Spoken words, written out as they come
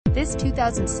This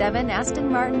 2007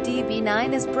 Aston Martin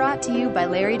DB9 is brought to you by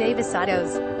Larry Davis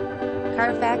Autos.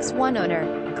 Carfax One Owner.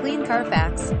 Clean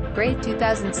Carfax. Great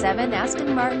 2007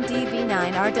 Aston Martin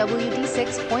DB9 RWD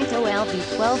 6.0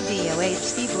 LV12D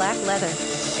OHC black leather.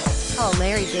 Call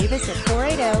Larry Davis at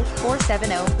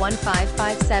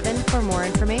 480-470-1557 for more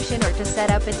information or to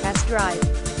set up a test drive.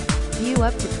 View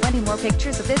up to 20 more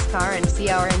pictures of this car and see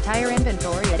our entire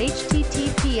inventory at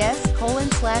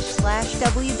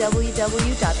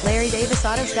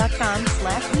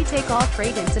https://www.LarryDavisAutos.com/ We take all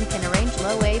trade-ins and can arrange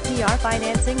low APR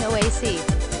financing OAC.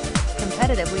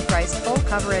 Competitively priced full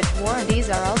coverage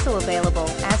warranties are also available.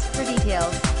 Ask for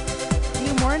details.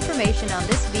 View more information on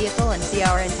this vehicle and see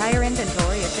our entire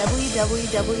inventory at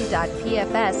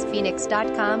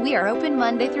www.pfsphoenix.com. We are open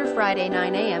Monday through Friday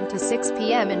 9 a.m. to 6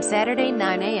 p.m. and Saturday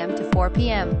 9 a.m. to 4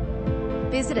 p.m.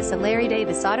 Visit us at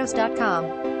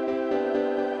LarryDavisAutos.com.